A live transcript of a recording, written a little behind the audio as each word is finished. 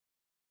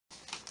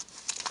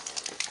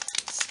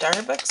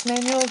Starbucks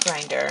manual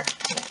grinder.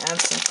 I'm going to add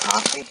some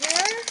coffee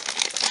here.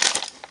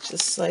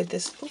 Just slide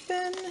this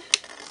open.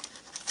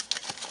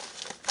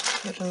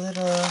 Put a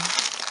little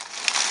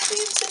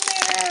seeds in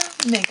there.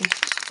 Make it,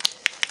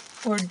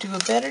 or do a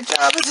better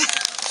job of it.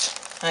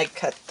 I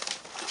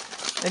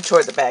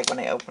tore the bag when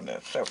I opened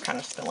it, so kind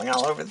of spilling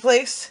all over the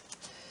place.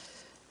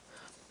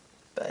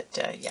 But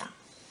yeah.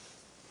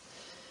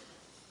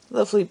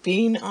 Lovely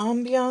bean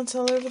ambiance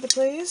all over the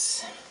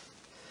place.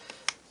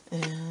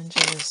 And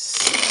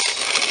just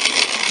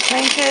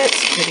crank it.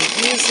 It's pretty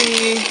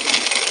easy.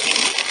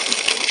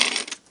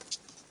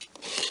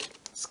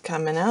 It's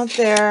coming out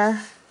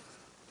there.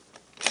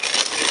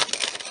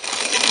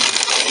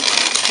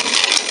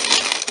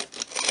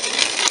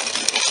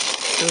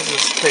 This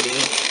is pretty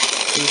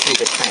easy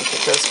to crank.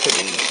 It goes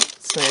pretty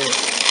smooth.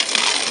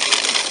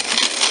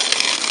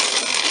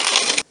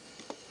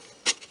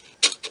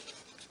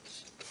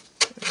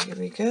 Here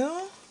we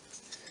go.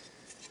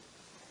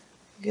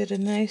 Get a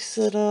nice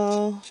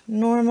little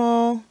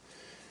normal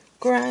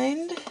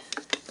grind.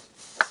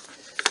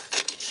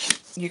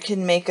 You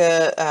can make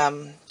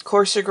a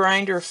coarser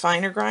grind or a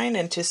finer grind,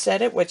 and to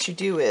set it, what you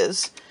do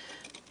is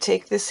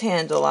take this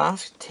handle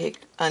off,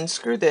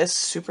 unscrew this,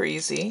 super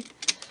easy.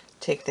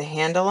 Take the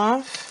handle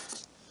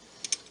off,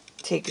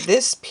 take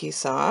this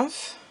piece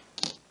off,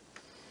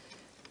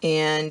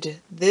 and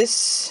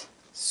this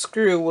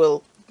screw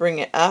will bring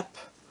it up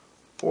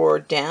or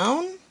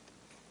down.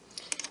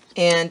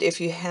 And if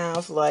you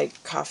have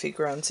like coffee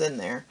grounds in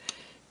there,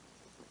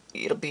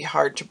 it'll be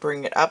hard to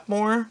bring it up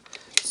more.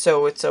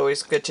 So it's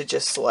always good to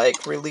just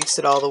like release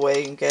it all the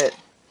way and get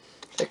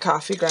the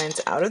coffee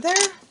grinds out of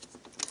there.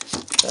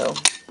 So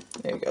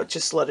there you go,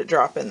 just let it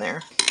drop in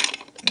there.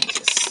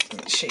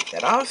 Let me shake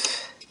that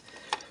off.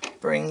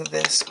 Bring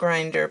this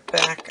grinder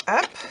back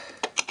up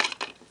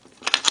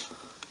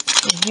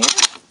in here.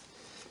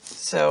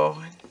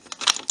 So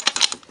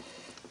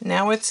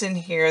now it's in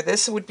here.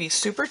 This would be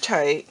super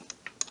tight.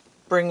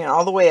 Bring it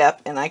all the way up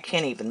and I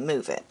can't even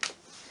move it.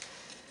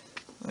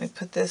 Let me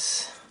put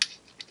this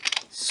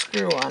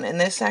screw on, and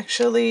this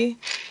actually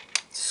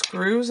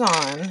screws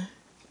on.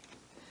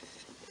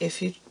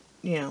 If you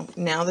know,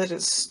 now that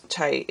it's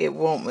tight, it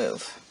won't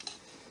move.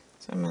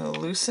 So I'm going to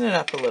loosen it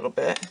up a little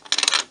bit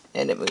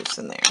and it moves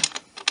in there.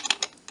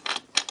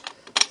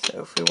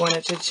 So if we want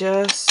it to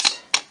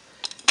just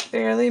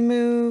barely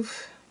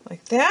move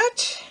like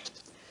that,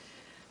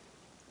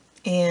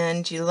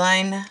 and you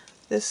line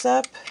this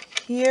up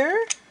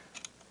here,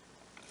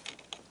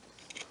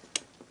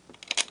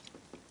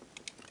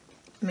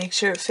 make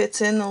sure it fits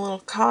in the little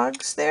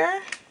cogs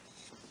there.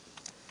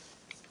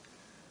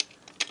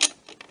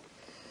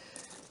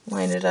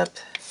 Line it up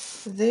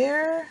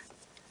there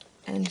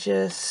and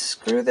just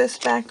screw this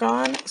back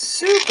on.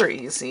 Super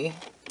easy.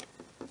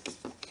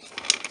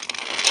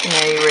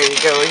 Now you're ready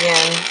to go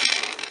again.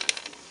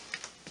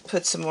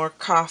 Put some more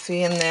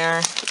coffee in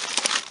there.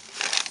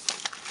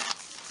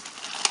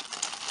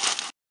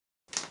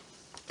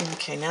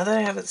 Okay, now that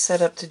I have it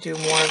set up to do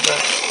more of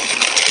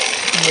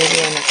maybe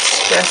an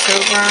espresso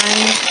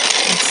grind,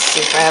 let's see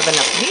if I have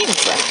enough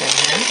beans left in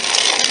here.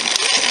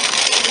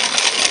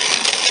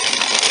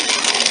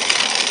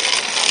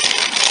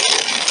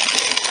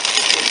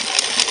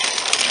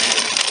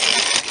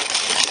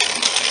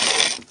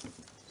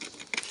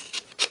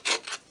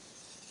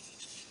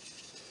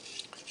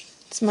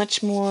 It's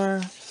much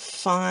more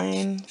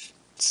fine,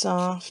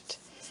 soft.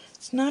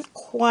 It's not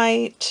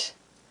quite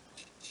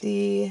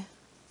the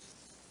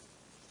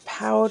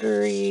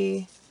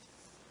powdery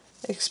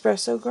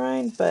espresso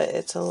grind, but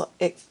it's a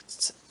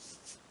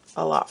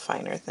lot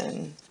finer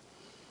than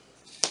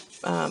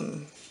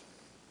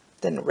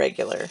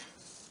regular.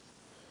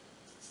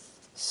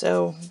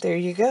 So there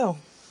you go.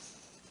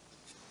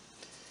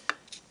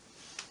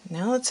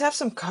 Now let's have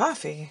some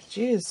coffee.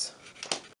 Jeez.